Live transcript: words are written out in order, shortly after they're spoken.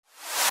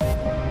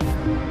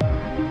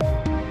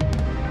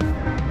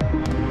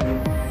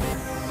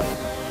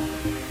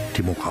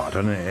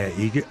Demokraterne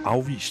er ikke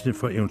afvisende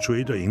for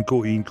eventuelt at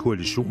indgå i en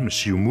koalition med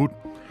Siumut,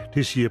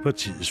 det siger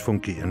partiets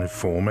fungerende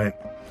formand.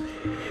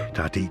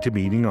 Der er delte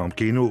meninger om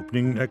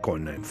genåbningen af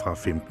Grønland fra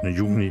 15.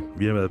 juni.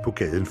 Vi har været på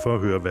gaden for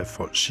at høre, hvad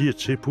folk siger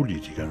til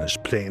politikernes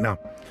planer.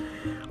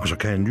 Og så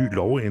kan en ny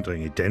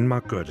lovændring i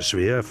Danmark gøre det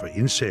sværere for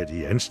indsatte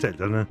i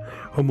anstalterne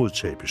at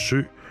modtage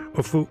besøg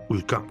og få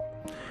udgang.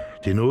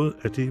 Det er noget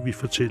af det, vi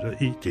fortæller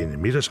i denne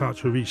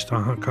middagsradioavis, der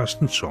har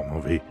Carsten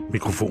Sommer ved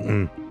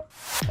mikrofonen.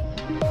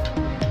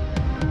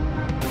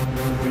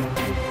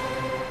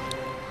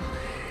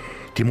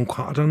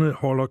 Demokraterne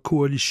holder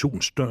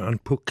koalitionsdøren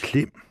på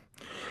klem.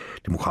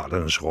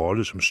 Demokraternes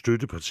rolle som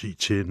støtteparti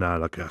til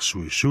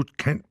naalakkersuisut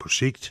kan på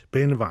sigt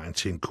bane vejen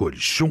til en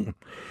koalition.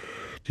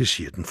 Det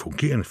siger den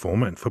fungerende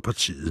formand for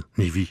partiet,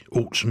 Nivi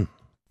Olsen.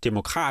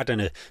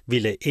 Demokraterne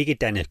ville ikke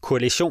danne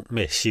koalition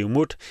med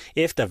Siumut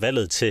efter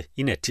valget til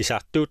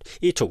Inatsisartut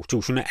i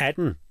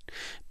 2018.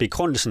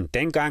 Begrundelsen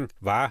dengang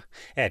var,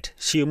 at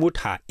Siumut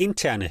har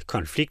interne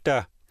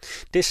konflikter.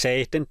 Det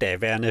sagde den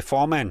daværende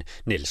formand,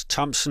 Niels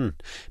Thomsen,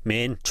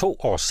 men 2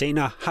 år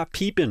senere har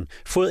piben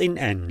fået en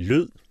anden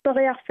lyd.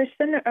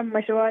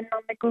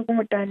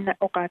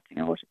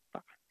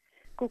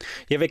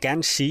 Jeg vil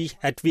gerne sige,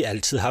 at vi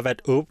altid har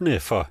været åbne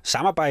for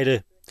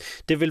samarbejde.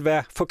 Det vil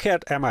være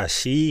forkert af mig at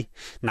sige,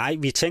 nej,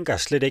 vi tænker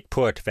slet ikke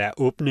på at være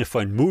åbne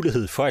for en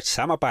mulighed for et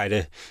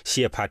samarbejde,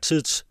 siger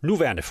partiets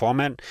nuværende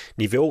formand,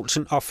 Nivi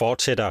Olsen, og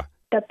fortsætter.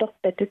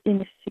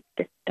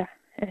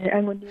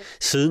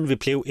 Siden vi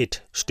blev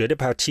et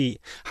støtteparti,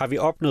 har vi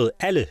opnået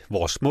alle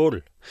vores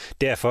mål.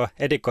 Derfor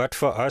er det godt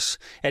for os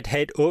at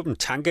have et åbent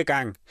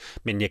tankegang,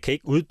 men jeg kan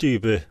ikke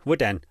uddybe,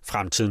 hvordan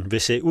fremtiden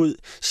vil se ud,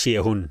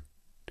 siger hun.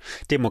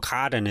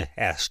 Demokraterne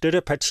er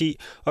støtteparti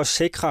og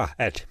sikrer,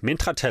 at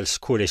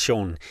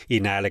mindretalskoalitionen i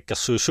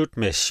naalakkersuisut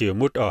med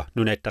Siumut og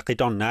Nunaata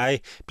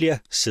bliver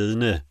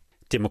siddende.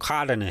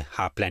 Demokraterne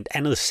har blandt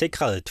andet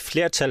sikret et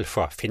flertal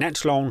for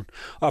finansloven,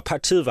 og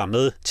partiet var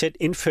med til at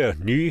indføre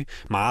nye,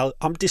 meget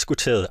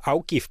omdiskuterede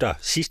afgifter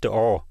sidste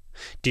år.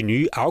 De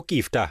nye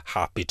afgifter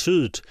har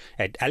betydet,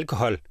 at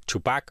alkohol,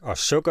 tobak og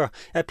sukker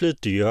er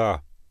blevet dyrere.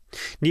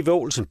 Nivi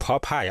Olsen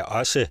påpeger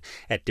også,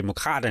 at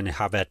demokraterne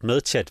har været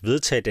med til at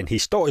vedtage den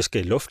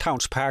historiske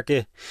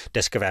lufthavnspakke,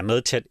 der skal være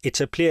med til at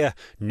etablere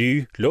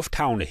nye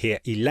lufthavne her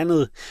i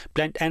landet,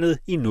 blandt andet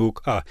i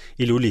Nuuk og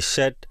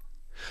Ilulissat.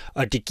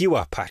 Og det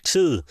giver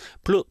partiet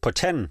blod på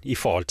tanden i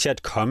forhold til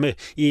at komme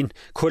i en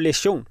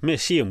koalition med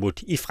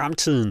Siumut i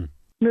fremtiden.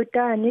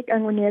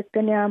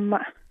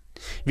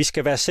 Vi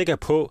skal være sikre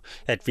på,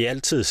 at vi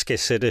altid skal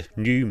sætte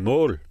nye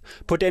mål.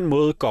 På den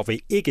måde går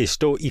vi ikke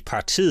stå i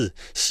partiet,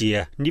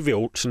 siger Nivi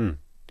Olsen.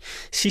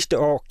 Sidste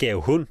år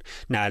gav hun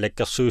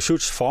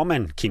naalakkersuisuts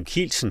formand Kim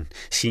Kielsen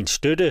sin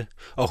støtte,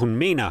 og hun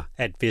mener,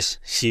 at hvis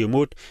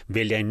Siumut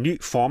vælger en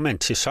ny formand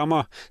til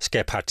sommer,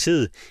 skal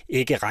partiet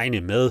ikke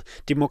regne med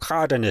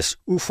demokraternes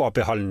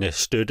uforbeholdne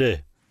støtte.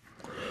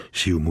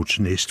 Siumuts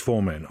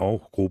næstformand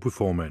og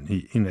gruppeformand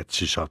i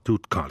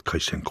Inatsisartut, Carl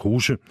Christian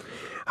Kruse,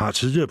 har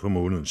tidligere på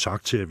måneden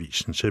sagt til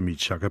avisen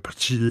Middag, at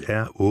partiet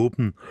er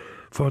åben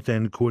for at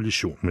danne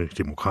koalition med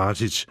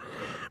Demokratisk,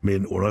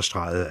 men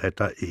understregede, at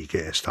der ikke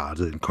er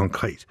startet en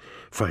konkret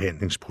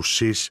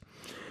forhandlingsproces.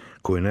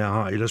 KNR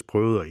har ellers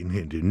prøvet at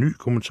indhente en ny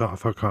kommentar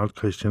fra Carl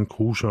Christian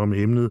Kruse om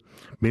emnet,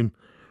 men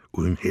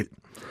uden held.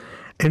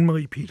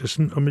 Anne-Marie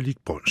Petersen og Malik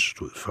Brøns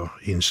stod for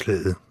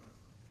indslaget.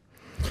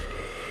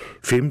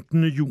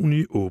 15.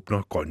 juni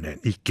åbner Grønland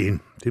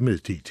igen. Det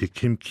meddelte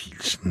Kim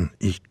Kielsen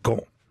i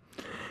går.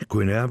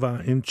 KNR var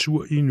en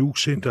tur i Nuuk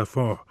Center,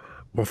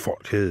 hvor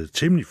folk havde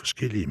temmelig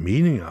forskellige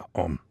meninger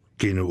om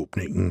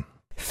genåbningen.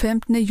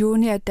 15.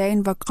 juni er dagen,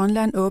 hvor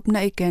Grønland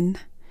åbner igen.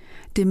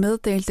 Det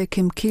meddelte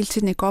Kim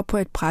Kielsen i går på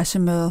et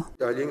pressemøde.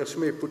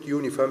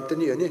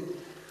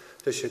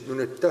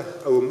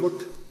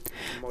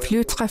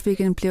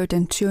 Flytrafikken blev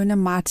den 20.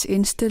 marts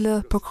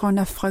indstillet på grund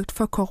af frygt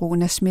for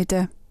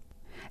coronasmitte.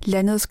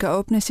 Landet skal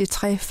åbnes i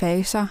 3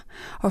 faser,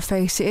 og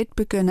fase 1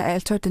 begynder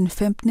altså den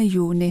 15.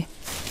 juni.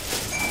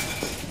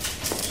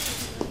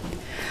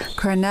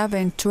 KNR var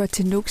en tur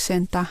til Nuuk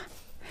Center.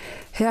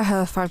 Her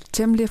havde folk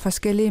temmelig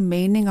forskellige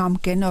meninger om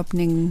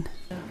genåbningen.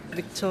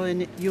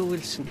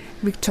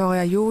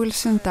 Victoria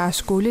Joelsen, der er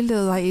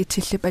skoleleder i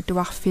Tilip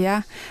Eduard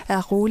 4,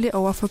 er rolig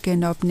over for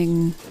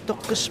genåbningen.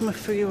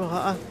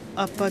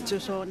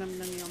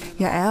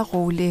 Jeg er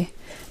rolig,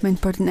 men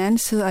på den anden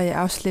side er jeg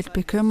også lidt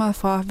bekymret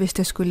for, hvis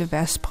der skulle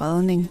være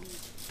spredning.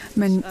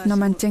 Men når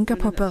man tænker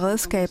på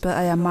beredskabet,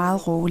 er jeg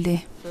meget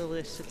rolig.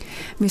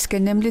 Vi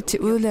skal nemlig til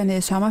udlandet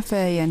i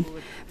sommerferien.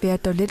 Vi er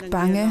dog lidt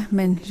bange,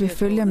 men vi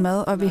følger med,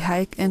 og vi har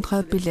ikke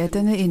ændret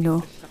billetterne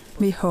endnu.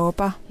 Vi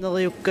håber,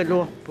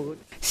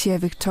 siger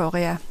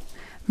Victoria.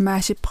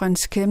 Marci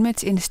Brøns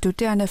Kemmet, en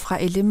studerende fra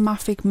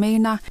Ilimmerfik,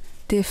 mener,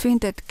 det er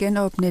fint at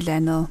genåbne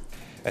landet.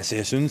 Altså,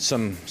 jeg synes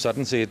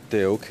sådan set,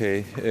 det er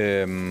okay.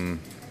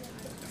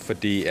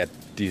 Fordi at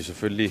de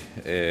selvfølgelig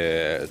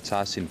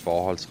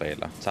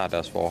tager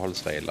deres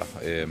forholdsregler,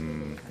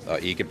 og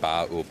ikke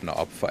bare åbner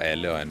op for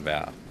alle og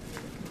enhver.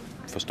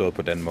 Forstået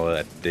på den måde,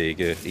 at det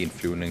ikke er en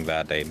flyvning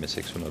hver dag med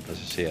 600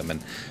 passagerer,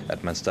 men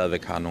at man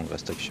stadigvæk har nogle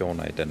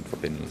restriktioner i den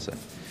forbindelse.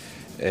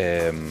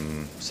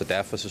 Så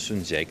derfor så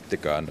synes jeg ikke,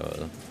 det gør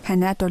noget.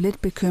 Han er dog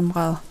lidt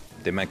bekymret.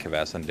 Det, man kan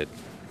være sådan lidt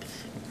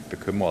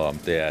bekymret om,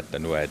 det er, at der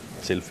nu er et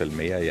tilfælde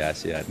mere i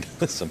Asien,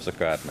 som så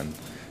gør, at man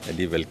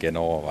alligevel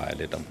genovervejer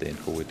lidt, om det er en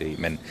god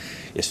idé. Men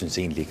jeg synes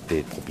egentlig ikke, det er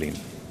et problem,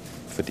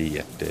 fordi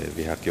at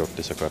vi har gjort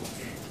det så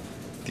godt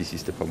de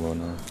sidste par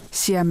måneder.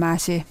 Siger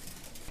Marci.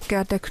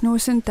 Gerda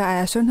Knudsen, der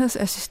er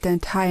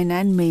sundhedsassistent, har en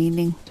anden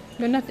mening.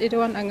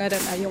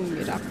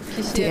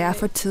 Det er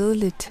for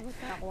tidligt.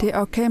 Det er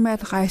okay med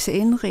at rejse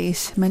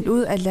indrigs, men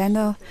ud af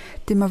landet,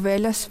 det må vi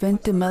ellers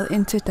vente med,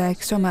 indtil der ikke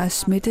er så meget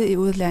smittet i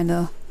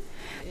udlandet.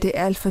 Det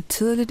er alt for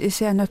tidligt,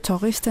 især når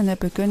turisterne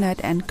begynder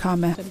at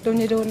ankomme,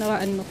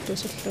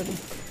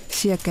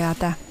 siger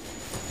Gerda.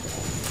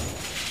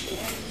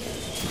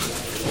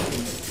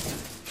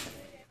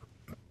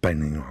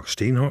 Banning og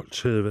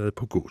Stenholt havde været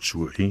på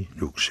gåtur i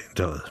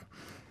Nuuk-centeret.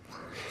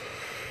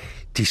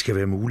 De skal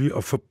være muligt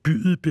at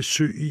forbyde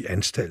besøg i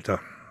anstalter,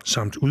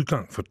 samt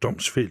udgang fra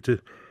domsfeltet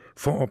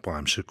for at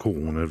bremse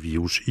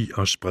coronavirus i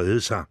at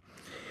sprede sig.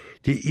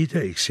 Det er et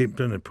af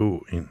eksemplerne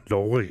på en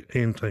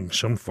lovændring,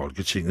 som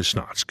Folketinget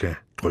snart skal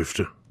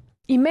drøfte.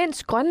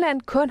 Imens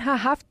Grønland kun har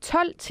haft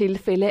 12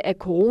 tilfælde af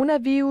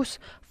coronavirus,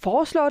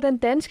 foreslår den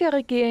danske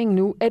regering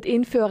nu at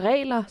indføre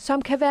regler,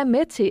 som kan være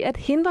med til at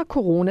hindre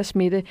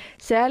coronasmitte,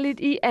 særligt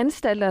i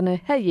anstalterne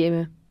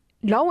herhjemme.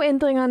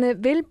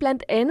 Lovændringerne vil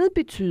blandt andet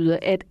betyde,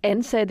 at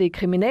ansatte i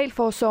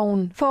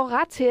kriminalforsorgen får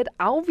ret til at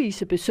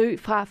afvise besøg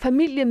fra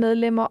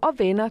familiemedlemmer og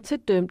venner til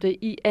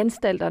dømte i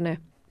anstalterne.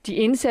 De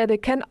indsatte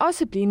kan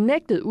også blive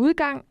nægtet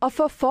udgang og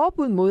få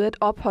forbud mod at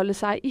opholde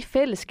sig i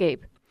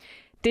fællesskab.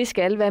 Det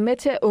skal være med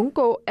til at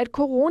undgå, at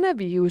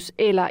coronavirus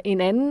eller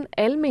en anden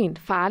alment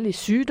farlig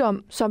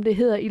sygdom, som det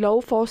hedder i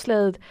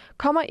lovforslaget,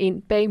 kommer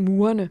ind bag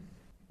murene.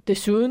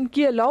 Desuden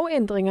giver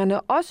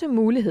lovændringerne også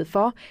mulighed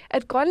for,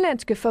 at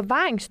grønlandske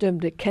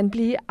forvaringsdømte kan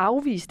blive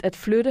afvist at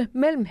flytte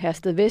mellem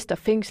Herstedvester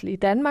Fængsel i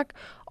Danmark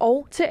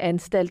og til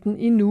anstalten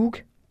i Nuuk.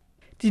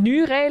 De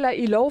nye regler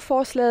i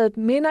lovforslaget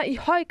minder i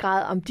høj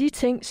grad om de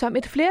ting, som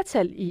et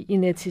flertal i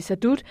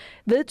Inatsisartut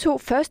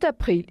vedtog 1.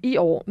 april i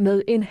år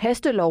med en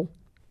hastelov.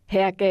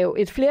 Her gav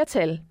et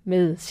flertal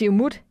med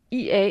Siumut,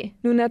 IA,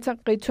 Nunaata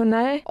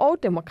og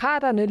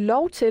demokraterne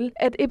lov til,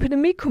 at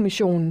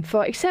epidemikommissionen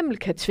for eksempel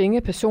kan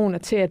tvinge personer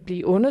til at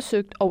blive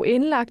undersøgt og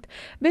indlagt,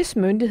 hvis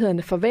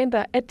myndighederne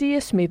forventer, at de er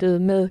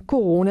smittet med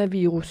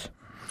coronavirus.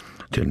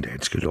 Den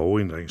danske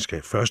lovændring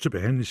skal først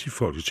behandles i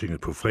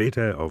Folketinget på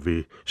fredag og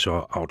vil så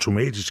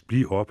automatisk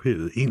blive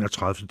ophævet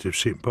 31.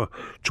 december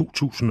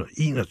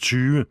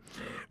 2021,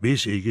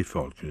 hvis ikke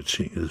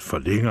Folketinget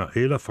forlænger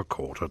eller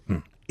forkorter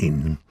den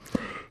inden.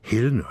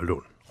 Helle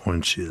Nørlund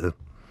orienteret.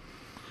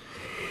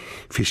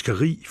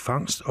 Fiskeri,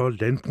 fangst og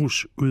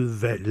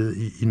landbrugsudvalget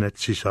i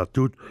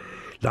Inatsisartut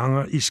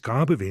langer i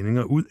skarpe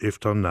vendinger ud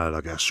efter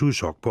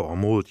naalakkersuisoq på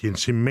området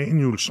Jens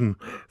Emanuelsen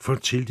for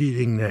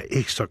tildelingen af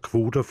ekstra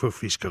kvoter for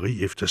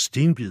fiskeri efter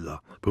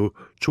stenbider på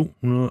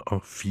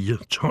 204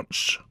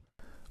 tons.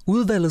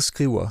 Udvalget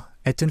skriver,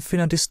 at den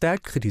finder det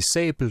stærkt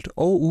kritisabelt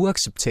og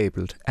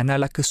uacceptabelt, at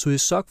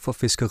naalakkersuisoq for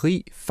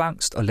fiskeri,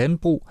 fangst og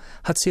landbrug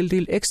har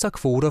tildelt ekstra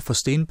kvoter for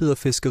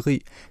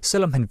stenbiderfiskeri,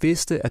 selvom han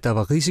vidste, at der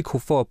var risiko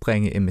for at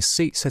bringe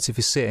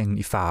MSC-certificeringen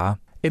i fare.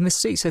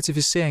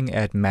 MSC-certificering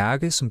er et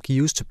mærke, som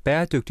gives til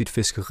bæredygtigt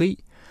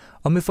fiskeri,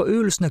 og med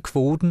forøgelsen af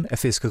kvoten er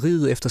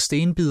fiskeriet efter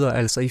stenbider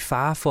altså i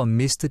fare for at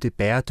miste det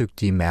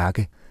bæredygtige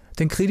mærke.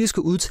 Den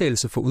kritiske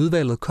udtalelse for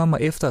udvalget kommer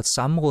efter et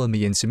samråd med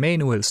Jens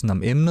Emanuelsen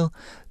om emnet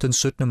den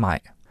 17. maj.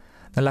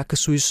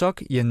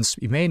 Naalakkersuisoq Jens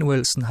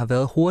Emanuelsen har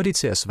været hurtig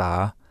til at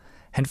svare.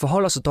 Han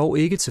forholder sig dog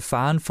ikke til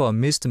faren for at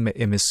miste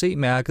med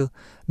MSC-mærket,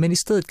 men i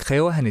stedet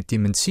kræver han et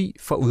dementi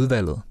fra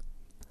udvalget.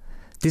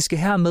 Det skal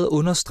hermed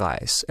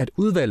understreges, at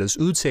udvalgets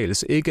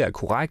udtalelse ikke er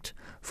korrekt,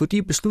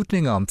 fordi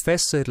beslutninger om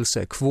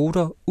fastsættelse af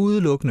kvoter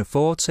udelukkende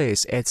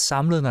foretages af et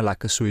samlet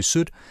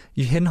naalakkersuisut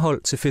i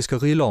henhold til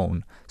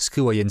fiskeriloven,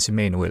 skriver Jens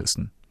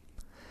Emanuelsen.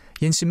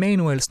 Jens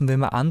Emanuelsen vil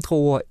med andre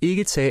ord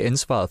ikke tage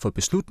ansvaret for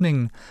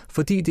beslutningen,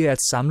 fordi det er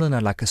et samlet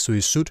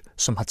naalakkersuisut,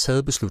 som har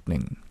taget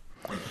beslutningen.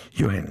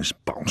 Johannes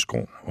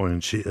Bavnsgaard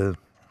orienteret.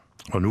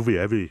 Og nu vil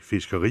jeg ved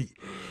fiskeri.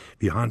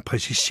 Vi har en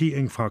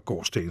præcisering fra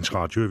gårsdagens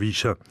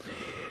radioaviser.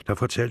 Der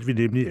fortalte vi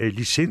nemlig, at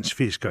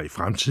licensfiskere i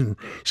fremtiden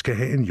skal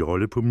have en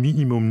jolle på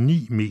minimum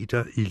 9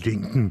 meter i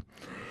længden.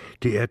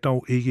 Det er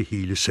dog ikke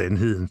hele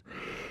sandheden.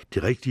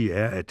 Det rigtige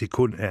er, at det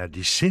kun er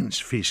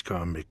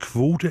licensfiskere med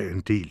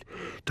kvoteandel,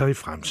 der i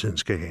fremtiden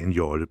skal have en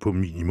jolle på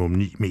minimum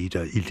 9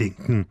 meter i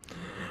længden.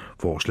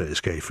 Forslaget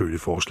skal ifølge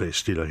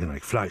forslagsstiller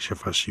Henrik Fleischer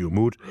fra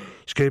Siumut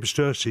skabe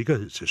større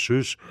sikkerhed til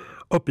søs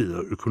og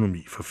bedre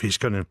økonomi for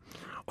fiskerne.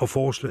 Og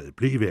forslaget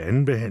blev ved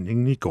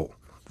andenbehandlingen i går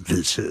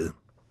vedtaget.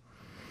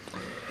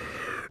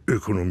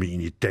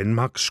 Økonomien i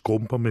Danmark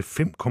skrumper med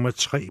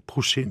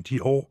 5,3% i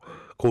år,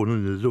 grundet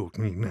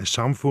nedlukningen af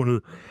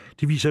samfundet.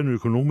 Det viser en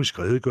økonomisk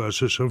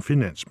redegørelse, som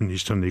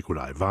finansminister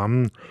Nicolai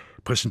Wammen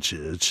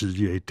præsenterede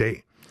tidligere i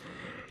dag.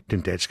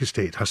 Den danske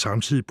stat har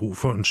samtidig brug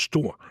for en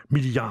stor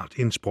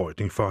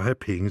milliardindsprøjtning for at have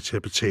penge til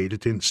at betale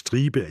den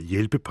stribe af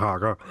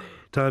hjælpepakker,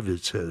 der er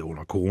vedtaget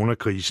under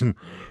coronakrisen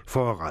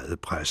for at redde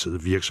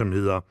pressede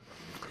virksomheder.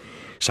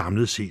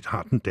 Samlet set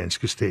har den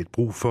danske stat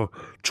brug for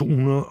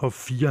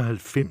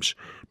 294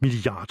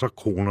 milliarder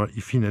kroner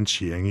i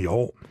finansiering i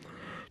år.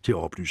 Det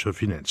oplyser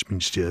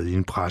Finansministeriet i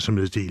en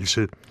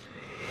pressemeddelelse.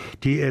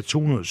 Det er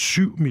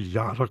 207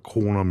 milliarder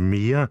kroner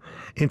mere,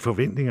 end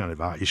forventningerne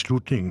var i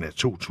slutningen af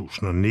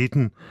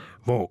 2019,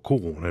 hvor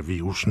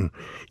coronavirusen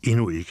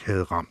endnu ikke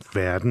havde ramt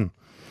verden.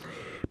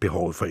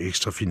 Behovet for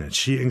ekstra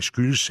finansiering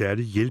skyldes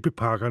særligt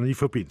hjælpepakkerne i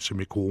forbindelse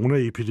med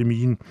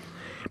coronaepidemien,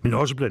 men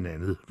også blandt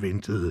andet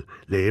ventede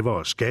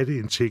lavere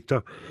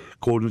skatteindtægter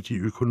grundet de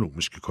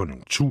økonomiske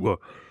konjunkturer,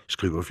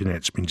 skriver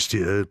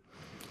Finansministeriet.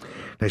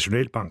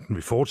 Nationalbanken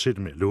vil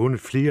fortsætte med at låne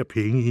flere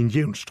penge i en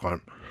jævn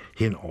strøm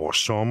hen over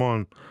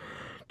sommeren.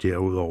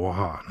 Derudover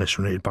har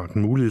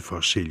Nationalbanken mulighed for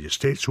at sælge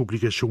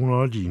statsobligationer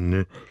og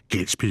lignende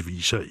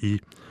gældsbeviser i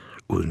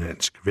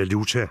udenlandsk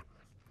valuta.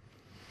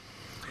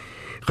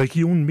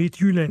 Region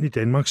Midtjylland i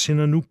Danmark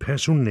sender nu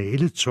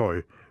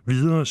personaletøj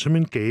videre som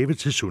en gave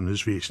til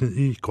sundhedsvæsenet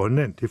i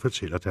Grønland, det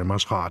fortæller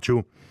Danmarks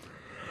Radio.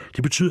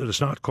 Det betyder, at der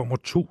snart kommer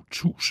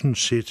 2.000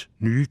 sæt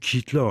nye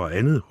kitler og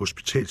andet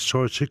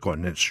hospitalstøj til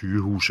Grønlands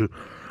sygehuse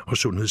og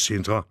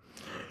sundhedscentre.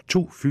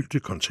 2 fyldte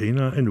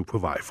containere er nu på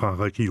vej fra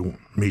Region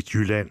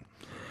Midtjylland.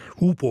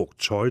 Ubrugt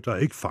tøj, der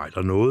ikke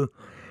fejler noget,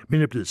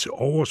 men er blevet til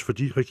overs,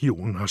 fordi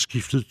regionen har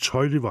skiftet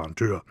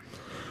tøjleverandør,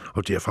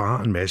 og derfor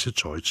har en masse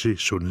tøj til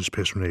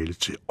sundhedspersonale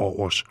til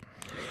overs.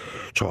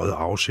 Tøjet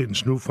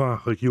afsendes nu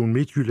fra Region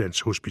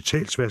Midtjyllands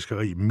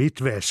hospitalsvaskeri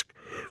Midvask,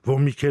 hvor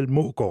Michael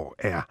Mågaard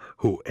er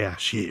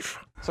HR-chef.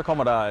 Så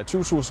kommer der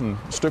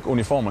 20.000 styk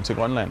uniformer til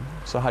Grønland.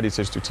 Så har de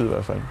til et stykke tid i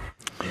hvert fald.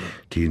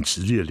 Det er en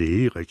tidligere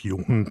læge i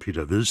regionen,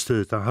 Peter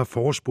Vedsted, der har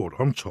forespurgt,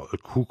 om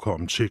tøjet kunne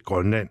komme til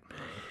Grønland.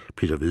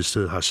 Peter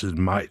Vedsted har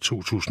siden maj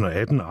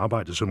 2018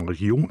 arbejdet som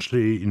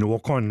regionslæge i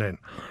Nordgrønland,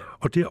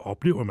 og der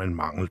oplever man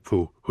mangel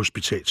på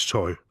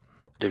hospitalstøj.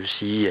 Det vil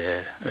sige,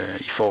 at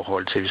i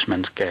forhold til, hvis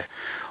man skal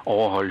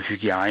overholde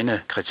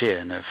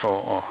hygiejnekriterierne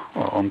for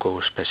at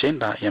omgås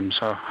patienter, jamen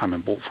så har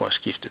man brug for at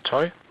skifte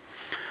tøj.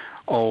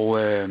 Og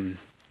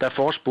der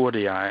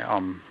forespurgte jeg,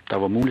 om der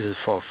var mulighed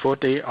for at få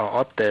det, og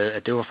opdagede,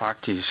 at det var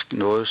faktisk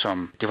noget,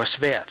 som det var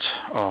svært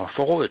at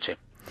få råd til.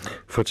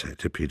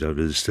 Fortalte Peter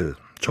Vedsted.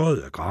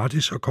 Tøjet er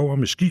gratis og kommer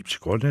med skib til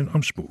Grønland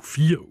om små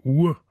 4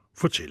 uger,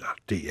 fortæller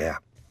DR.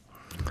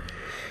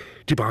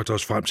 De bragte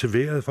os frem til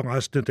vejret for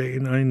resten af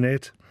dagen og i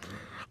nat.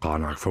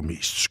 Ranak får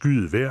mest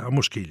skyet vejr og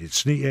måske lidt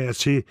sne af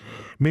til,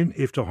 men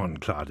efterhånden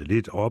klarer det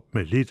lidt op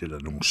med lidt eller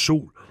nogen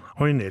sol,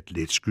 og i nat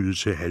let skyet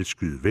til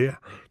halvskyet vejr,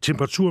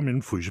 temperatur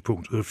mellem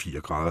frysepunktet og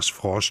 4 graders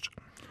frost.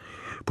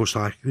 På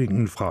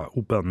strækningen fra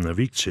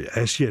Ubernavik til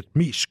Asiat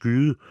mest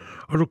skyet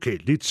og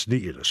lokalt lidt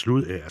sne eller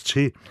slud af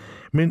til,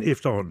 men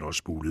efterhånden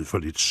også mulighed for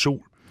lidt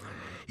sol.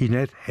 I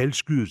nat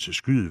halvskyet til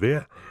skyet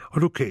vejr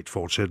og lokalt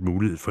fortsat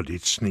mulighed for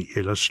lidt sne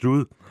eller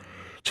slud.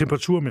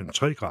 Temperatur mellem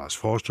 3 graders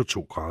frost og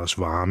 2 graders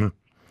varme.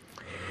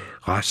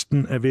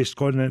 Resten af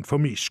Vestgrønland får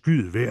mest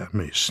skyet vejr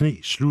med sne,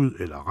 slud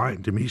eller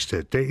regn det meste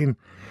af dagen,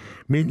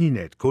 men i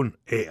nat kun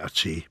af og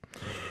til.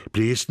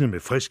 Blæsende med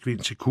frisk vind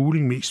til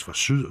kuling mest fra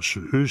syd og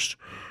sydøst,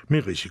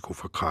 med risiko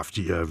for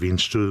kraftigere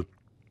vindstød.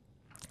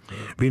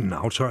 Vinden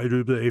aftager i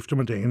løbet af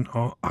eftermiddagen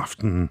og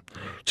aftenen.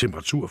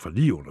 Temperatur fra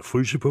lige under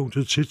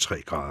frysepunktet til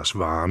 3 graders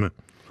varme.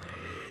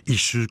 I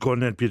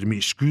Sydgrønland bliver det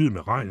mest skyet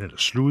med regn eller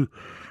slud,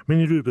 men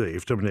i løbet af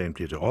eftermiddagen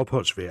bliver det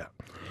opholdsvejr.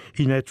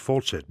 I nat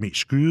fortsat mest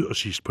skyet og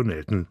sidst på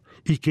natten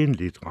igen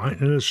lidt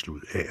regn eller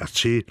slud af og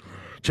til.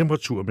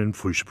 Temperatur mellem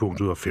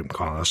frysepunktet og 5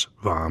 graders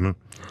varme.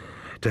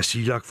 Der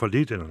silagt for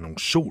lidt eller nogen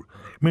sol,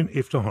 men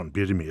efterhånden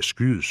bliver det mere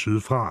skyet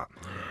sydfra.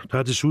 Der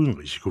er desuden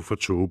risiko for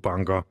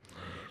tågebanker.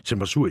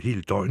 Temperatur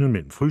hele døgnet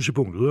mellem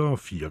frysepunktet og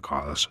 4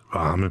 graders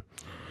varme.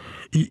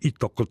 I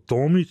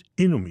Ittoqqortoormiit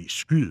endnu mest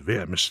skyet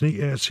vejr med sne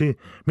af til,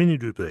 men i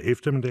løbet af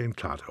eftermiddagen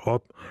klarer det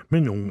op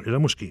med nogen eller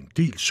måske en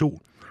del sol,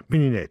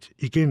 men i nat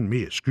igen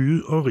mere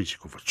skyet og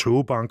risiko for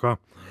tågebanker.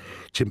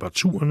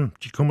 Temperaturerne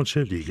de kommer til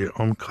at ligge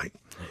omkring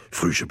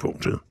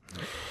frysepunktet.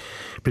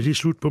 Men det er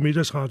slut på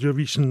Middags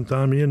Radioavisen. Der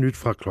er mere nyt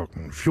fra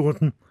klokken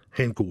 14.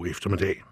 Ha' en god eftermiddag.